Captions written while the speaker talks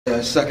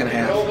The second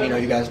half,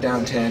 you guys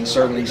down 10.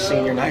 Certainly,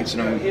 senior night's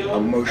an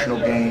emotional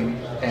game,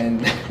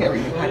 and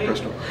hi,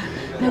 Crystal.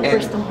 No,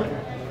 Crystal.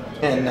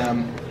 And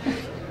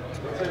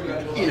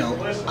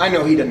I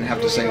know he didn't have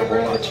to say a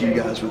whole lot to you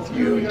guys with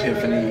you and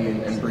Tiffany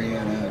and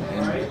Brianna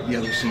and the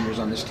other seniors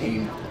on this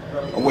team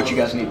on what you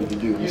guys needed to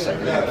do in the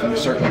second half. And you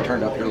certainly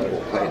turned up your level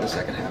of play in the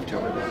second half.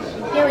 Tell me about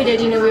that. Yeah, we did.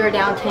 We were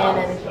down 10,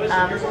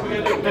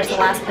 and there's the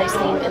last place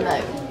team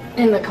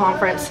in the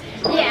conference.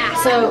 Yeah.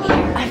 So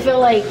I feel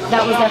like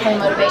that was definitely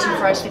motivation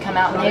for us to come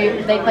out,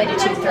 and they played a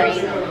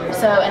 2-3.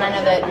 So, and I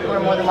know that we're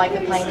more than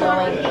likely playing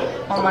Willing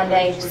on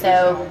Monday.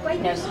 So,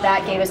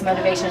 that gave us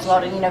motivation as well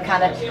to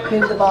kind of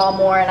move the ball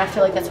more. And I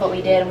feel like that's what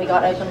we did. And we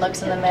got open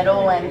looks in the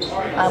middle, and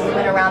we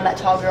went around that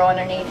tall girl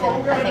underneath.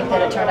 And I think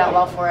that it turned out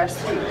well for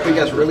us. You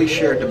guys really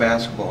shared the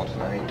basketball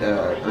tonight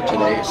or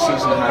today.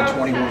 Season high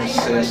 21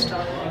 assists.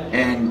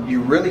 And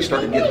you really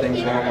started to get things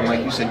going, and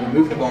like you said, you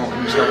moved the ball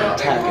and you started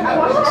attacking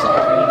that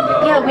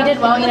inside. Yeah, we did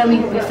well.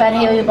 We fed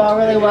Haley the ball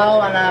really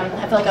well, and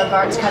I feel like our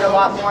guards cut a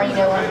lot more.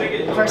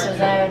 When versus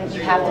zone,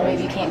 you have to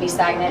move, you can't be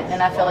stagnant,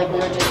 and I feel like we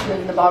were just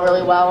moving the ball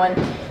really well. And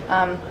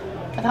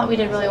I thought we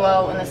did really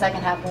well in the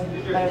second half, better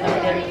than we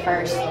did in the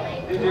first.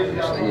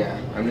 Yeah,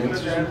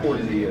 it's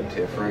important to you,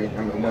 Tiff, right?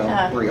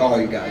 All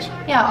you guys.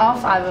 Yeah, all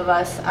 5 of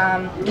us.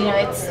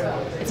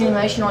 It's an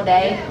emotional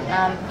day.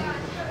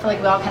 I feel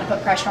like we all kind of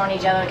put pressure on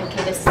each other. Like,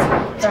 okay, this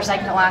is our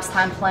second to last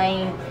time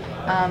playing.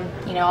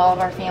 All of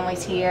our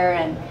families here,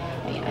 and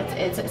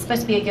it's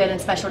supposed to be a good and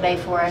special day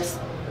for us.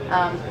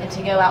 And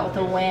to go out with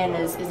a win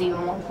is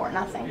even more important,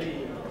 I think.